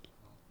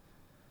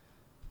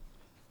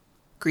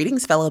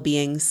Greetings, fellow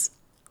beings.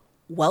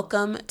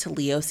 Welcome to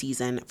Leo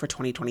season for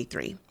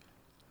 2023.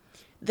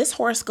 This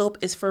horoscope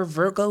is for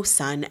Virgo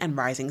sun and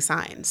rising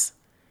signs.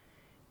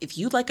 If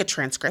you'd like a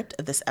transcript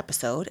of this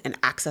episode and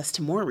access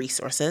to more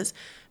resources,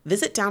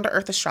 visit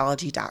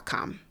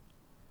downtoearthastrology.com.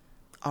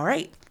 All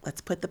right, let's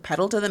put the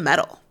pedal to the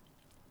metal.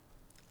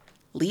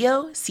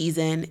 Leo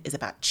season is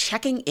about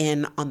checking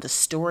in on the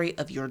story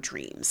of your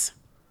dreams.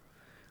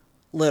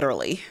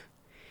 Literally.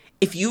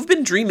 If you've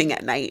been dreaming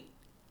at night,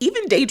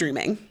 even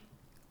daydreaming,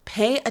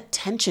 pay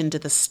attention to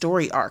the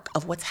story arc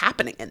of what's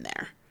happening in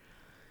there.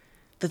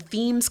 The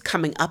themes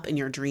coming up in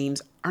your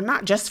dreams are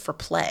not just for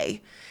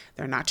play.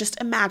 They're not just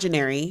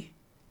imaginary.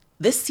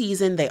 This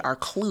season, they are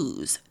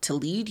clues to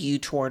lead you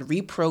toward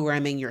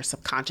reprogramming your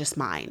subconscious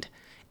mind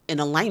in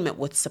alignment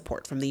with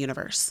support from the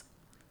universe.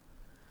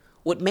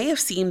 What may have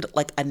seemed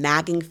like a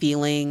nagging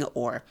feeling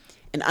or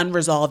an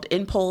unresolved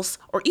impulse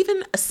or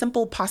even a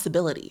simple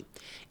possibility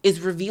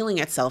is revealing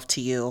itself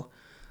to you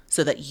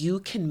so that you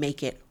can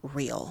make it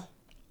real.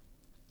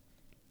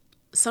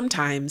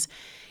 Sometimes,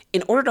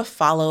 in order to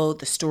follow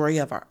the story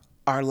of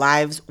our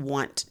lives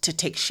want to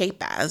take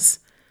shape as,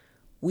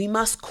 we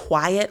must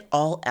quiet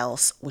all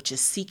else which is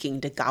seeking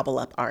to gobble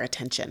up our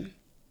attention.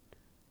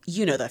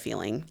 You know the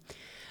feeling.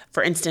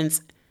 For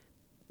instance,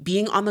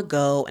 being on the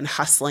go and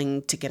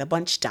hustling to get a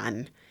bunch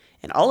done,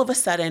 and all of a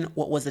sudden,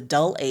 what was a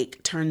dull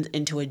ache turns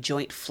into a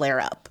joint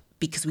flare-up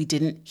because we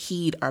didn't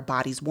heed our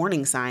body's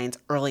warning signs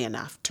early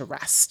enough to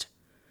rest.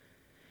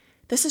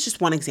 This is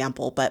just one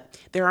example, but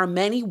there are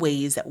many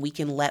ways that we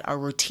can let our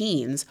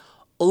routines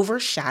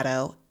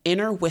overshadow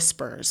inner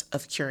whispers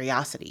of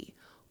curiosity,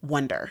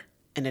 wonder,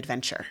 and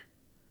adventure.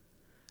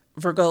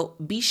 Virgo,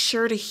 be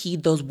sure to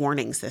heed those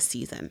warnings this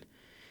season.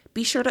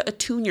 Be sure to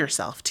attune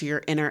yourself to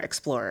your inner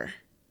explorer.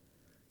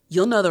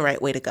 You'll know the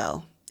right way to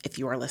go if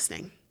you are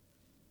listening.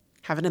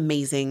 Have an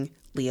amazing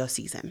Leo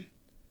season.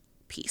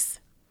 Peace.